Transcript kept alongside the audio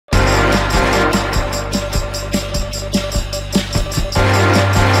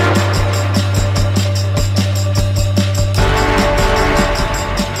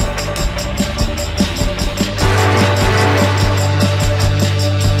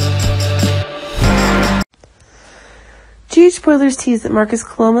Huge spoilers tease that Marcus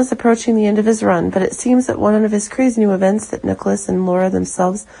Coloma is approaching the end of his run, but it seems that one of his crazy new events that Nikolas and Laura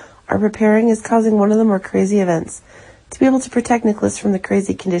themselves are preparing is causing one of the more crazy events. To be able to protect Nikolas from the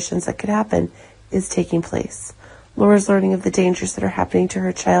crazy conditions that could happen is taking place. Laura's learning of the dangers that are happening to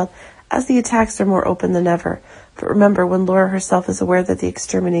her child as the attacks are more open than ever. But remember, when Laura herself is aware that the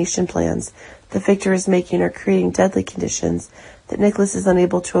extermination plans that Victor is making are creating deadly conditions that Nikolas is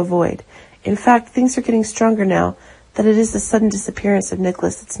unable to avoid. In fact, things are getting stronger now that it is the sudden disappearance of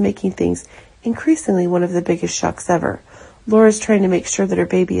Nikolas that's making things increasingly one of the biggest shocks ever. Laura is trying to make sure that her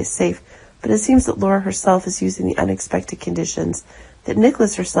baby is safe, but it seems that Laura herself is using the unexpected conditions that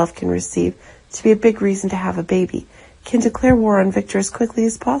Nikolas herself can receive to be a big reason to have a baby, can declare war on Victor as quickly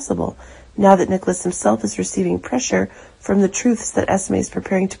as possible. Now that Nikolas himself is receiving pressure from the truths that Esme is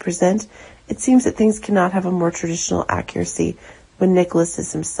preparing to present, it seems that things cannot have a more traditional accuracy when Nikolas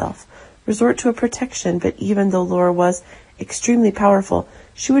is himself. Resort to a protection, but even though Laura was extremely powerful,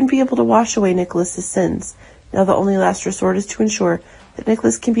 she wouldn't be able to wash away Nikolas's sins. Now the only last resort is to ensure that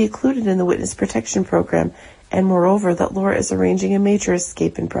Nikolas can be included in the witness protection program, and moreover that Laura is arranging a major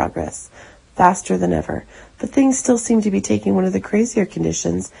escape in progress, faster than ever. But things still seem to be taking one of the crazier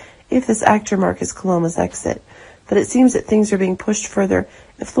conditions if this actor Marcus Coloma's exit. But it seems that things are being pushed further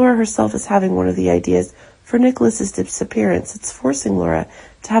if Laura herself is having one of the ideas for Nikolas's disappearance. It's forcing Laura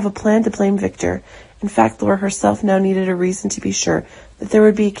to have a plan to blame Victor. In fact, Laura herself now needed a reason to be sure that there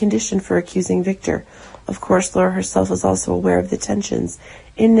would be a condition for accusing Victor. Of course, Laura herself was also aware of the tensions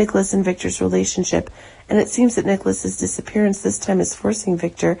in Nikolas and Victor's relationship, and it seems that Nikolas's disappearance this time is forcing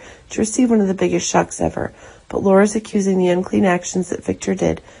Victor to receive one of the biggest shocks ever. But Laura is accusing the unclean actions that Victor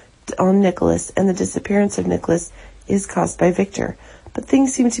did on Nikolas, and the disappearance of Nikolas is caused by Victor. But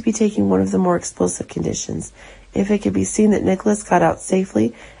things seem to be taking one of the more explosive conditions. If it could be seen that Nikolas got out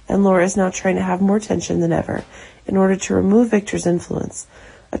safely, and Laura is now trying to have more tension than ever in order to remove Victor's influence.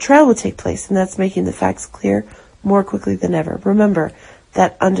 A trial will take place, and that's making the facts clear more quickly than ever. Remember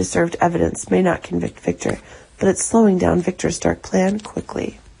that undeserved evidence may not convict Victor, but it's slowing down Victor's dark plan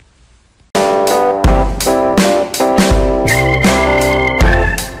quickly.